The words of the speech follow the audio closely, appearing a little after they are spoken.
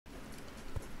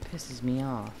pisses me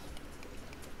off.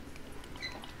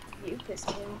 You piss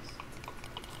me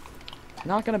off.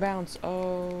 Not gonna bounce.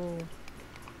 Oh.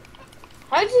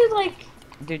 How'd you like?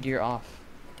 Dude, you're off.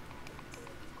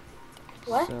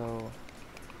 What? So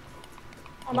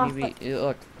I'm when you off.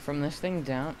 look from this thing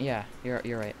down. Yeah, you're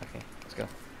right. Okay, let's go.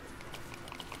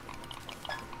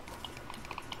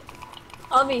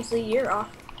 Obviously, you're off.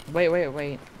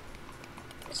 Wait.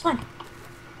 It's fine.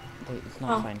 It's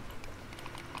not Oh, fine.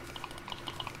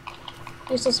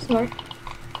 you're so smart.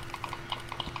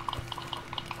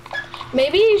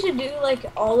 Maybe you should do like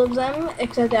all of them,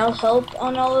 except I'll help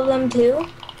on all of them too.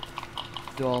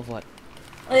 Do all of what?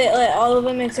 Like all of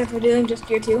them except for doing just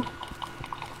your two.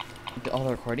 Do all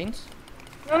the recordings?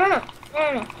 No.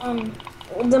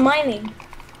 The mining.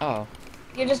 Oh,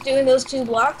 You're just doing those 2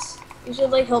 blocks. You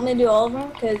should like help me do all of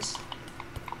them, cause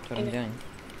that's what I'm doing.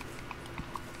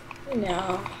 you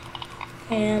know,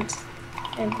 can't,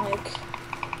 and like,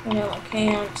 you know, I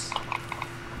can't.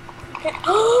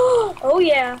 Oh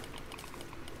yeah.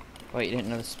 Wait, you didn't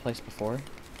know this place before?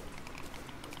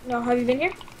 No, have you been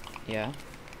here? Yeah.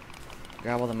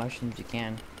 Grab all the motions you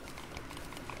can.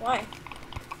 Why?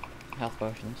 Health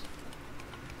potions.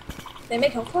 They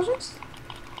make health potions?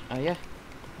 Oh yeah.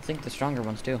 I think the stronger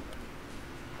ones too.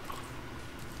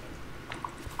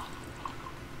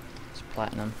 It's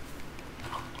platinum.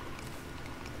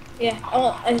 Yeah.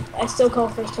 Oh, I still call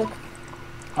first hook.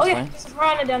 Oh That's yeah, fine. there's a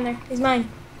piranha down there. He's mine.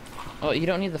 Oh, you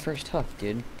don't need the first hook,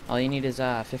 dude. All you need is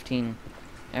 15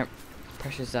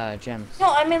 precious gems.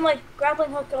 No, I mean like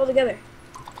grappling hook altogether.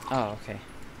 Oh, okay.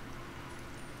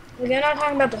 Like I'm not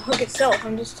talking about the hook itself.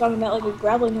 I'm just talking about like a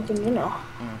grappling hook in general.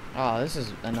 Oh, this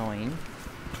is annoying.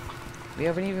 We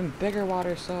have an even bigger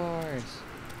water source.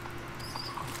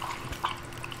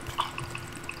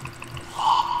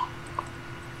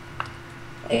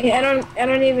 I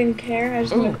don't even care. I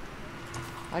just Ooh, wanna...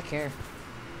 I care.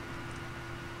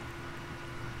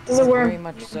 There's a I worm. very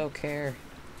much so care.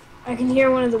 I can hear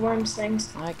one of the worms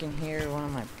things. I can hear one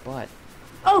on my butt.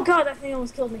 Oh god, that thing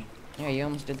almost killed me. Yeah, you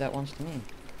almost did that once to me.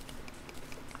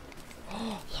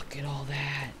 Oh, look at all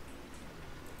that.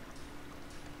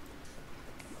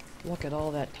 Look at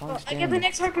all that Oh, tungsten. I get the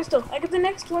next heart crystal. I get the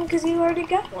next one because you already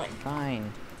got one.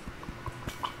 Fine.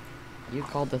 You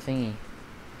called the thingy.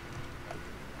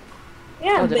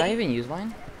 Yeah. Oh, did I even use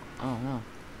mine? Oh, no.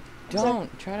 Sorry.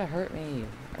 Don't try to hurt me. You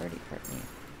already hurt me.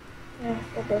 Yeah.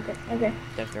 Okay.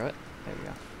 Did I throw it? There we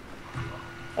go.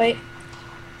 Wait.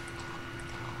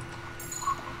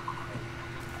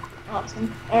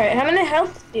 Awesome. All right. How many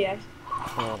health do you have?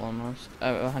 Full almost.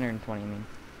 120, I mean.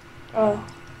 Oh.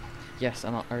 Yes,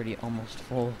 I'm already almost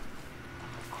full.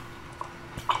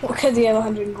 Because you have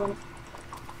 120.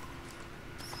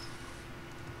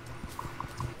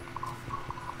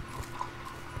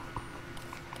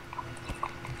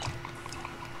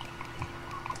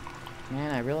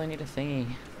 Man, I really need a thingy.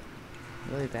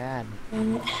 Really bad. I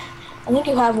think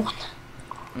you have one.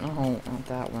 No, not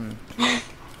that one.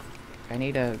 I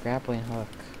need a grappling hook.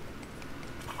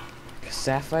 'Cause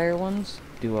sapphire ones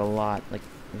do a lot, like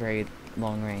very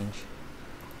long range.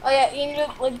 Oh yeah, you need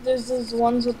to, like there's those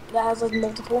ones that has like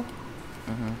multiple.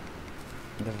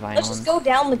 The vine Let's ones. just go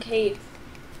down the cave.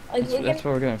 Like That's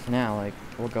what we're doing for now. Like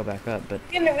we'll go back up, but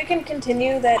we can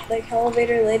continue that like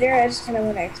elevator later. I just kind of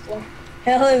want to explore.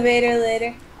 Elevator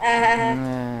later.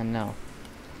 no.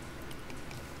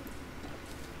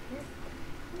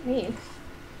 Me.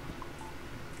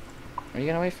 Are you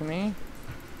gonna wait for me?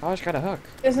 Oh, I just got a hook.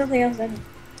 There's nothing else in.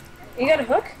 You got a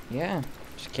hook? Yeah,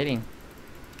 just kidding.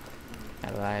 I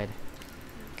lied.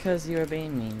 'Cause you were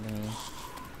being mean to me.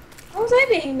 How was I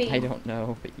being mean? I don't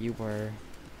know, but you were.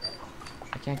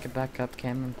 I can't get back up,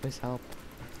 Cameron. Please help.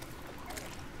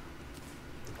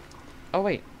 Oh,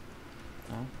 wait.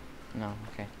 No? No,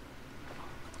 okay.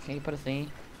 Can you put a thingy?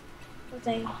 What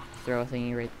thing? Throw a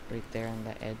thingy right there on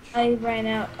the edge. I ran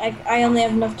out. I only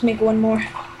have enough to make one more.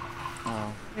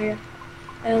 Oh. Here.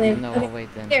 I only have. No, Okay. I'll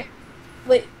wait then. Here.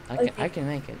 Wait. I can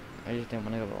make it. I just didn't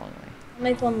want to go the long way. I'll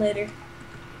make one later.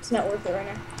 It's not worth it right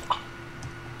now.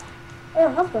 Oh,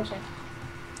 health potion.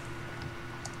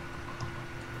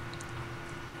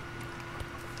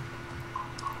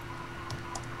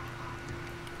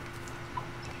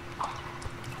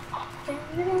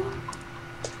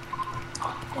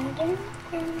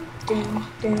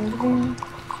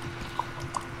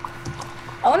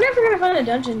 I wonder if we're gonna find a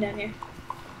dungeon down here.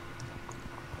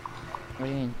 What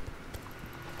do you mean?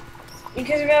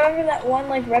 Because remember that one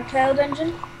like reptile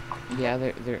dungeon Yeah,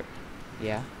 they're,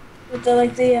 yeah. with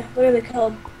the what are they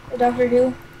called? The Doctor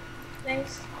Who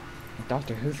things.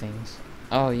 Doctor Who things.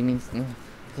 Oh, you mean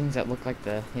things that look like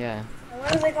the, yeah.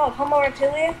 What is they called? Homo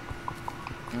reptilia?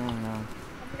 I don't know.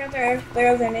 I forgot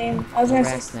their other name. I was gonna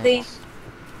say Celine. Arachnids.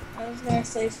 I was gonna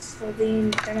say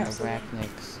Celine. They're not Celine.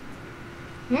 Arachnids.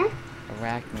 Hmm?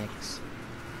 Arachnids.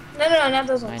 No, no, not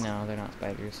those I ones. know, they're not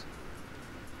spiders.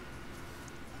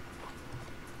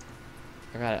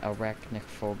 I got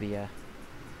arachnophobia.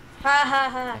 Ha ha I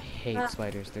ha. hate Ha.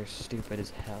 spiders, they're stupid as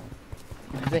hell.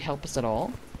 Do they help us at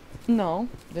all? No,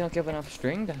 they don't give enough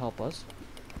string to help us.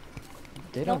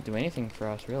 They don't Nope. do anything for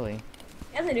us, really.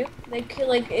 Yeah, they do. They could,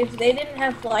 like, if they didn't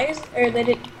have flies, or they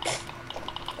didn't,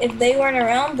 if they weren't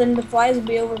around, then the flies would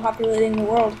be overpopulating the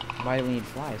world. Why do we need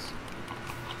flies?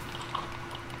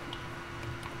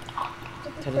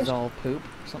 To dissolve poop?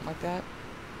 Something like that?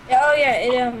 Yeah, oh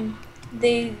yeah,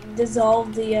 they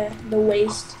dissolve the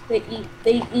waste. They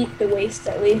eat the waste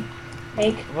that we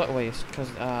make. What waste? Because,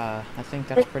 I think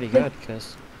that's Like pretty the good,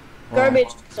 because, garbage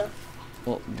stuff.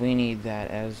 well, we need that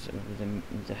as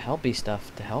the healthy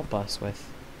stuff to help us with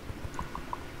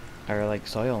our, like,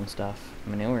 soil and stuff.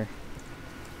 Manure.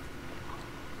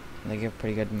 They give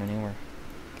pretty good manure.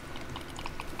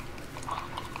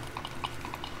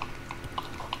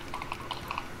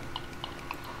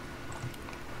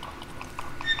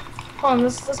 Hold on,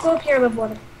 let's go up here with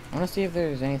water. I want to see if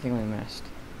there's anything we missed.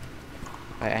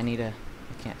 I need a...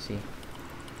 I can't see.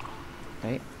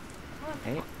 Wait.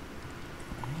 Wait.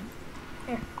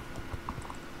 Here.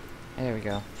 There we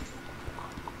go.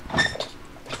 Come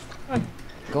on.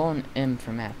 Go on M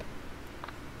for map.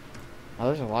 Oh,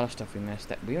 there's a lot of stuff we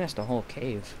missed. We missed a whole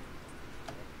cave.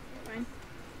 Fine.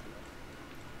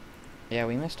 Yeah,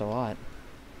 we missed a lot.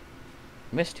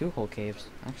 We missed 2 whole caves,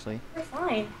 actually. We're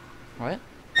fine. What?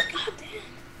 God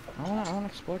damn. I wanna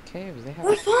explore caves.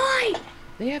 We're fine.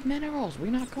 They have minerals.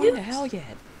 We're not going to hell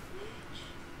yet.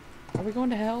 Are we going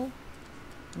to hell?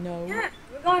 No. Yeah,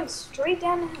 we're going straight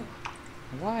down the hill.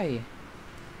 Why?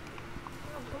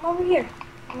 Come over here.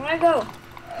 I wanna go.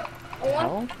 I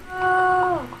Hell? wanna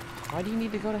go. Why do you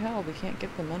need to go to hell? We can't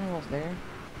get the minerals there.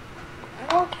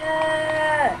 I don't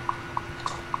care.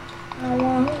 I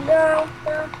wanna go,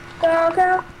 go, go,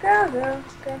 go, go,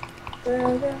 go, go,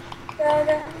 go, go,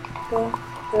 go, go,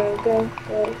 go, go,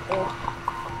 go, go.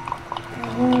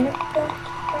 I wanna go,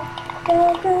 go,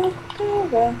 go, go,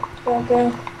 go, go, go,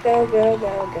 go, go, go,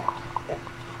 go,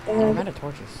 go. I'm out of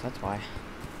torches, that's why.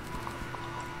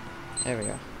 There we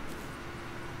go.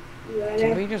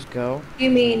 Can we just go?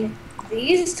 You mean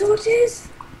these torches?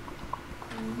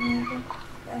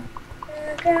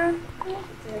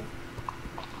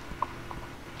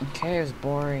 Okay, it was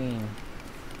boring.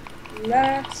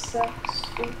 That sucks.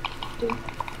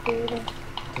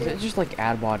 Does it just like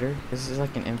add water? This is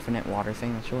like an infinite water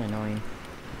thing. That's really annoying.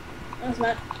 No, it's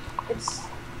not.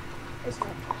 It's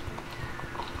not.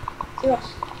 See what?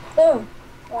 Boom!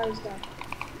 Water's done.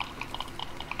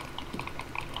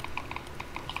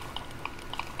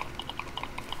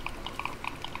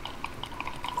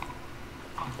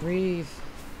 Breathe.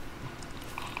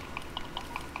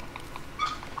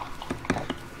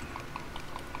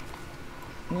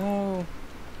 No.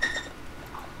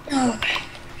 Okay.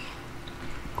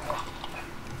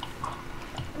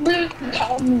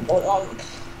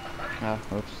 Oh,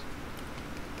 oops.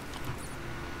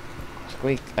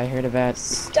 Squeak, I heard a bat.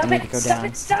 Stop I need it! to go Stop down.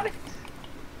 it! Stop it!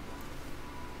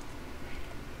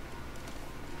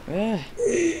 Ugh.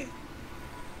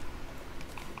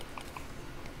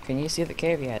 Can you see the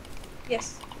cave yet?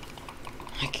 Yes.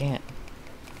 I can't.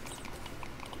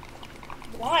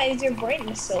 Why is your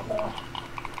brightness so low?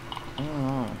 I don't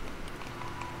know.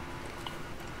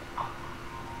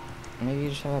 Maybe you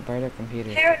just have a brighter computer.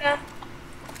 Parana.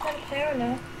 Not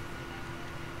Parana.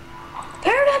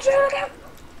 Parana, Drew, look out!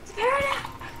 It's a Parana!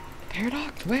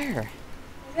 Paradox, where?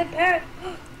 It's a Parana.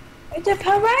 It's a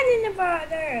Parana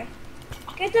bonner!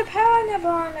 Get the Parana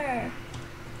bonner!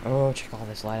 Oh, check all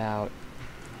this light out.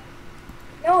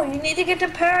 No, you need to get the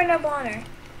Parana bonner.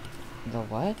 The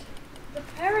what? The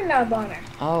Parana bonner.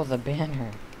 Oh, the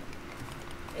banner.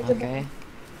 It's Okay,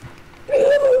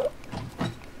 a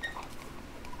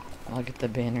I'll get the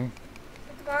banner.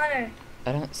 It's a bonner.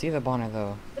 I don't see the banner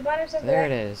though. The bonner says There it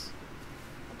that. is.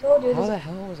 I told you. How It's the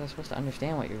hell was I supposed to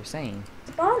understand what you were saying?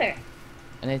 a bonner.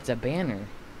 And it's a banner.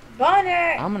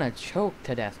 Bonner! I'm gonna choke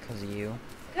to death because of you.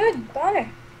 Good,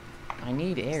 bonner. I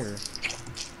need air.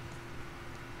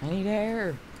 I need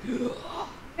air.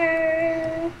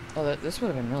 Oh, this would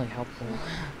have been really helpful.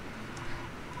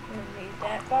 You need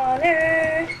that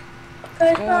bonner.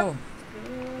 Let's go.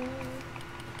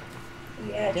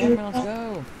 Yeah, Damn it, let's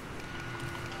go.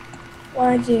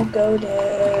 Why'd you go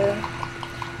there?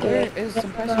 Where is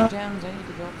some pressure gems? I need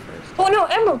to go up first. Oh no,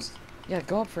 emeralds! Yeah,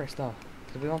 go up first though.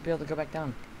 Because we won't be able to go back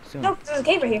down soon. No, there's a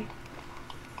cave right here.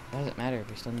 Doesn't matter.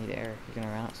 We still need air. You're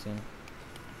gonna run out soon.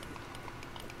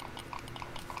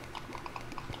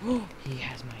 He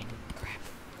has mine. Crap.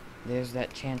 There's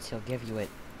that chance he'll give you it.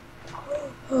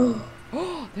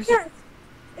 There's Yeah,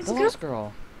 it's the a girl. lost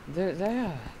girl.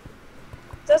 There.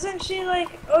 Doesn't she like?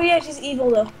 Oh yeah, she's evil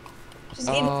though. She's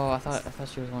evil. Oh, I thought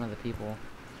she was one of the people.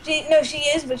 She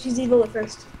is, but she's evil at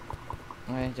first.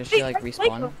 Wait, does she Hey, like where'd the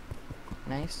light respawn? go?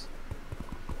 Nice.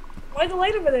 Why'd the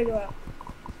light over there go out?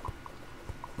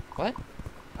 What?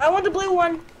 I want the blue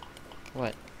one.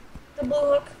 What? The blue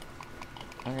hook.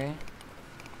 Okay.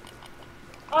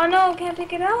 Oh no, can't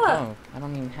pick it up. Oh, I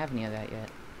don't even have any of that yet.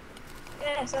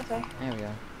 Yeah, it's okay. There we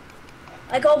go.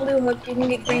 I call blue hook. You can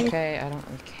get green. Okay, I don't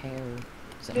really care.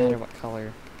 Doesn't Blue. matter what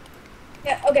color.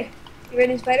 Yeah. Okay. You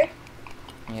ready to fight her?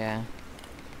 Yeah.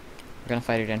 We're gonna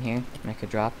fight her down here. Make her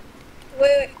drop.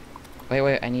 Wait.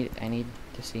 Wait. I need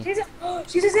to see. She's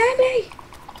a zombie.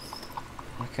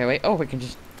 Okay, wait. Oh, we can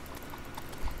just.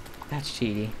 That's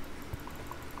cheaty.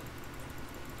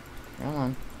 Come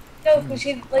on. No, because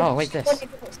she like. Oh, wait, she this. one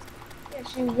hit kills. Yeah,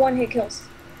 she one hit kills.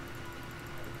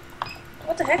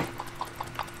 What the heck?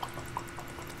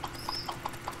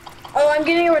 Oh, I'm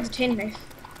getting her with the chain knife.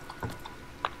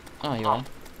 Oh, you are.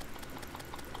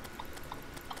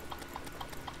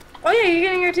 Oh yeah, you're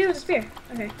getting her too with the spear.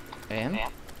 Okay. I am.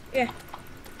 Yeah.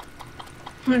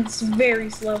 It's very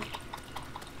slow.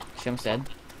 She almost dead.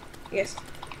 Yes.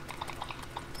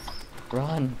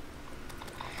 Run.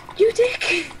 You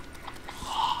dick!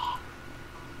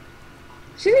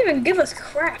 She didn't even give us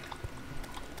crap.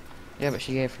 Yeah, but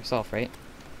she gave herself, right?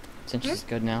 Since she's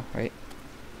good now, right?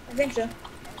 I think so.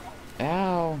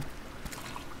 Ow.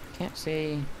 Can't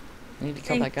see. I need to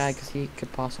kill that guy because he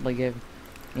could possibly give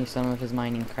me some of his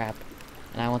mining crap.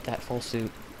 And I want that full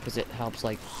suit because it helps,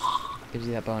 like, gives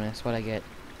you that bonus. What'd I get?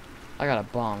 I got a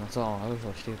bomb, that's all. I was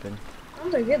really stupid.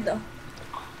 Those are good though.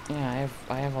 Yeah,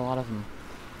 I have a lot of them.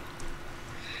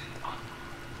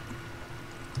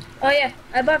 Oh yeah,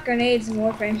 I bought grenades in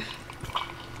Warframe.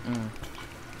 Mm.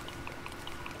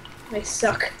 They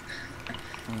suck.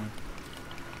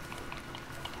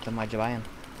 Then why'd you buy 'em?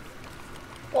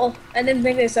 Well, I didn't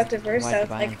think they sucked at first. Why'd I you was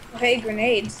buy like, 'em? oh, hey,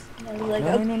 grenades. And I was like,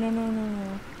 No, okay. no, no, no, no,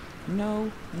 no.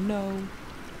 No, no.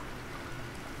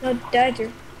 No,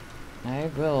 Dodger. I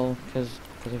will, because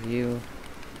of you.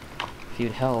 If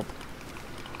you'd help.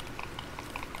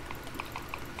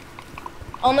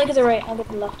 I'll make it the right, I'll get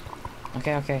the left.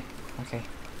 Okay.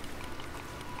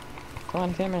 Come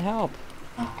on, come and help.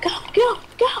 Oh, go!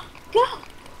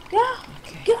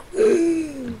 Okay. Go!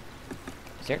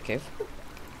 Is there a cave?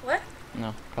 What?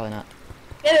 No, probably not.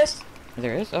 Yeah, there's.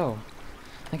 There is? Oh.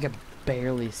 I can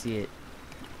barely see it.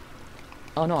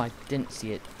 Oh no, I didn't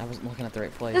see it. I wasn't looking at the right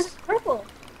This place. is purple.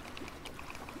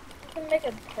 You can make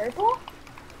a purple?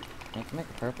 I can make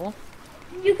it purple?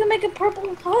 You can make a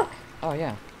purple hook. Oh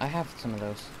yeah, I have some of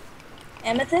those.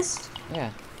 Amethyst? Yeah.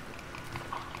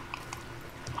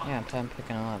 Yeah, I'm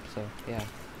picking them up, so yeah.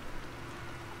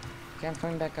 Okay, I'm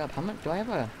coming back up. How much do I have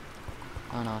a...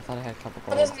 Oh no, I thought I had a couple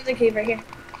Oh, there's gold. another cave right here.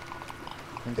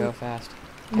 Then go fast.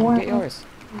 More. Get yours.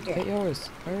 Okay. Get yours.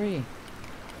 Hurry.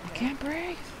 I can't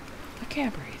breathe. I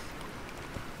can't breathe.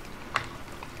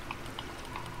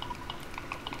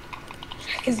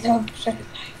 Check his dog. Check his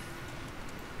knife.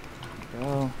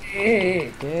 Go.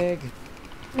 Hey. Dig.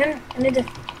 No, I need to.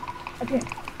 Up here.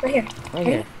 Right here. Right Hey,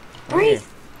 here. breathe.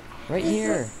 Right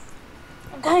here.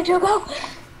 I'm going to go.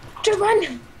 To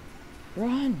run.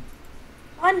 Run.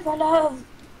 Run for love.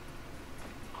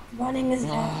 Running is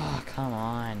dead. Oh, come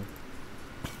on.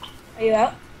 Are you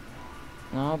out?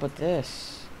 No, but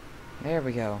this. There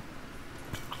we go.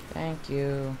 Thank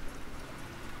you.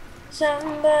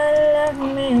 Somebody love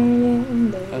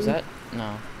me. Oh, was that?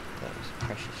 No. That was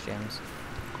precious gems.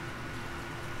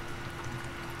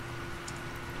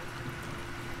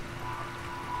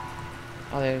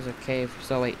 Oh, there's a cave.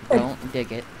 So wait, don't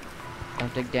dig it.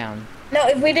 Don't dig down. No,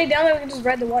 if we dig down there, we can just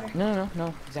ride the water. No.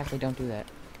 Exactly, don't do that.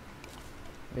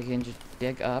 We can just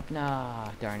dig up. Nah,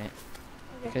 darn it.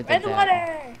 Okay. Could've Ride did the that.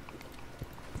 water.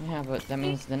 Yeah, but that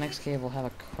means the next cave will have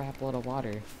a crap load of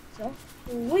water. So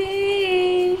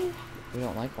we. We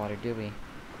don't like water, do we?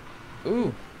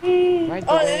 Ooh. Ride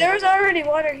the Oh, wave. there was already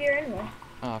water here anyway.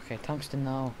 Oh, okay. Tungsten,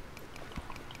 though.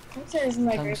 Tungsten isn't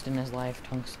my great. Tungsten is life.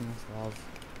 Tungsten is love.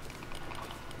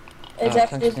 It's Oh,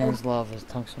 actually. tungsten is love. Is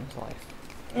tungsten is life.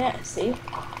 Yeah. See.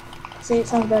 See, it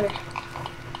sounds better.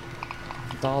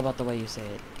 It's all about the way you say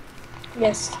it.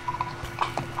 Yes.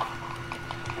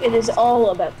 It is all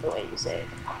about the way you say it.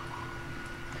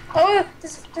 Oh,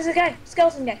 there's a guy,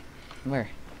 skeleton guy, Where?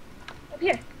 up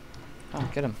here. Oh,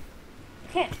 get him.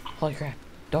 I can't. Holy crap.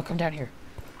 Don't come down here.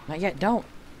 Not yet. Don't.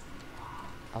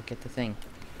 I'll get the thing.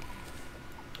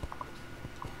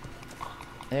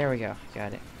 There we go.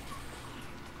 Got it.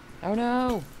 Oh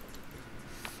no!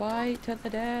 Fight to the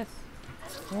death!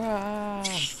 Rah!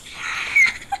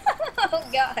 Oh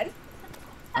God.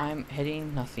 I'm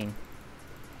hitting nothing.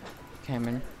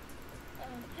 Cameron.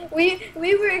 We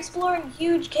were exploring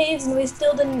huge caves and we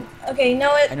still didn't. Okay, you know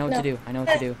what? I know what to do. I know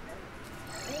what to do.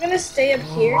 I'm gonna stay up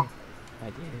here. I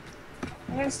did.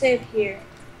 I'm gonna stay up here.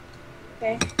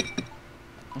 Okay.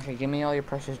 Okay, give me all your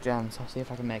precious gems. I'll see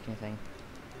if I can make anything.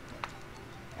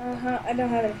 I don't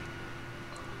have it.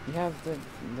 You have the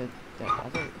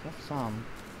other. You have some.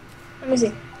 Let me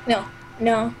see. No.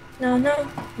 No. No. No.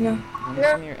 No. Let me No.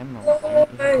 some of your emeralds. You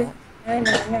have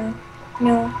that?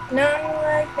 No, none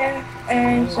like that.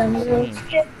 And What some are you little saying?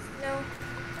 chips.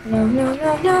 No. No, no,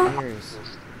 no, no. Ears.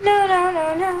 No, no,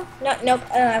 no, no. No, nope,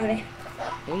 I don't have any.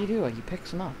 Yeah, you do. You picked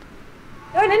some up.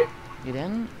 No, I didn't. You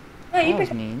didn't? No, you That was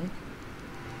picked. mean.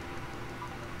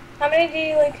 How many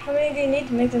do you need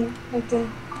to make them,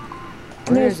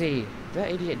 Where is he? Did that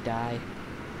idiot die?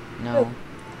 No. Who?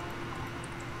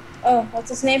 Oh, what's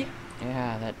his name?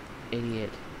 Yeah, that idiot.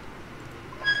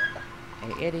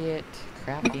 Hey, idiot.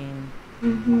 Crafting.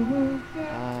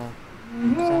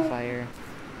 Sapphire.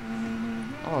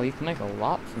 Oh, you can make a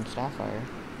lot from sapphire.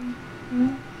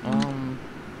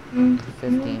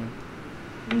 15.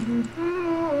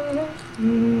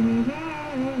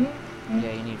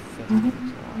 Yeah, you need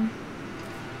 15.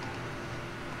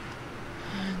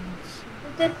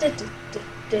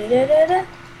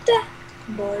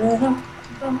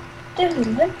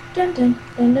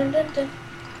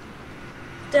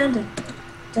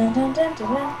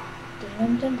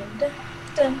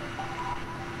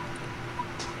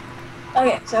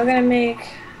 Okay, so we're gonna make.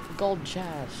 Gold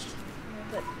chest.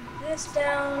 Put this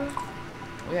down.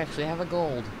 We actually have a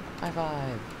gold. High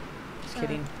five. Just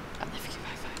kidding. I'll never give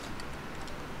high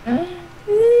five.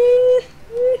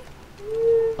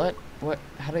 What? What?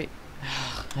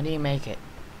 How do you make it?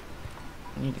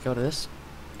 I need to go to this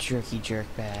jerky jerk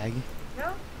bag.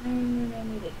 No, I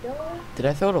need a door. Did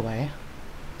I throw it away?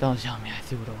 Don't tell me I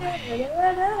threw it away.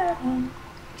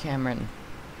 Cameron,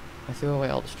 I threw away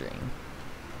all the string.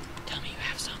 Tell me you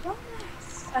have some. Oh,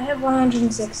 nice. I have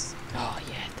 106. Oh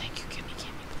yeah, thank you. Give me,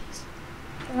 please.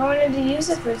 I wanted to use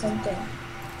it for something.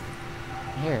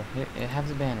 Here, have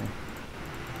the banner.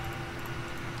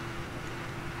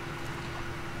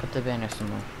 Put the banner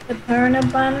somewhere. The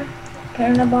Paranabana?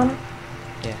 Paranabana?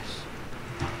 Yes.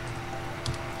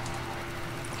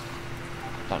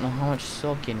 Don't know how much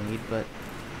silk you need, but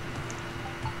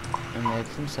I made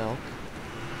some silk.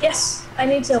 Yes, I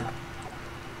need silk.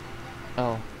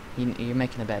 Oh, you're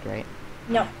making a bed, right?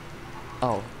 No,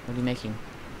 Oh, what are you making?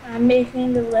 I'm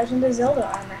making the Legend of Zelda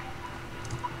armor.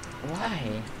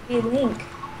 Why? Be Link.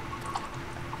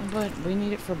 But we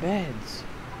need it for beds.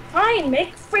 Fine,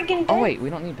 make freaking bed. Oh wait, we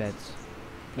don't need beds.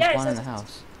 Yeah, There's it one in says- the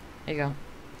house. There you go.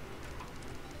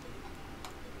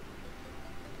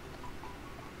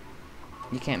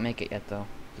 You can't make it yet though.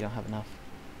 You don't have enough.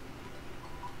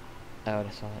 Oh, I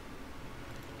saw it.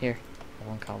 Here,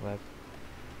 one cobweb.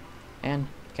 And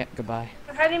goodbye.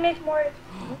 How do you make more?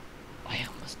 I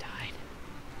almost died.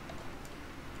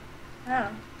 Oh.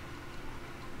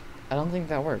 I don't think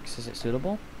that works. Is it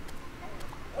suitable?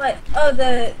 What? Oh,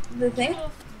 the thing?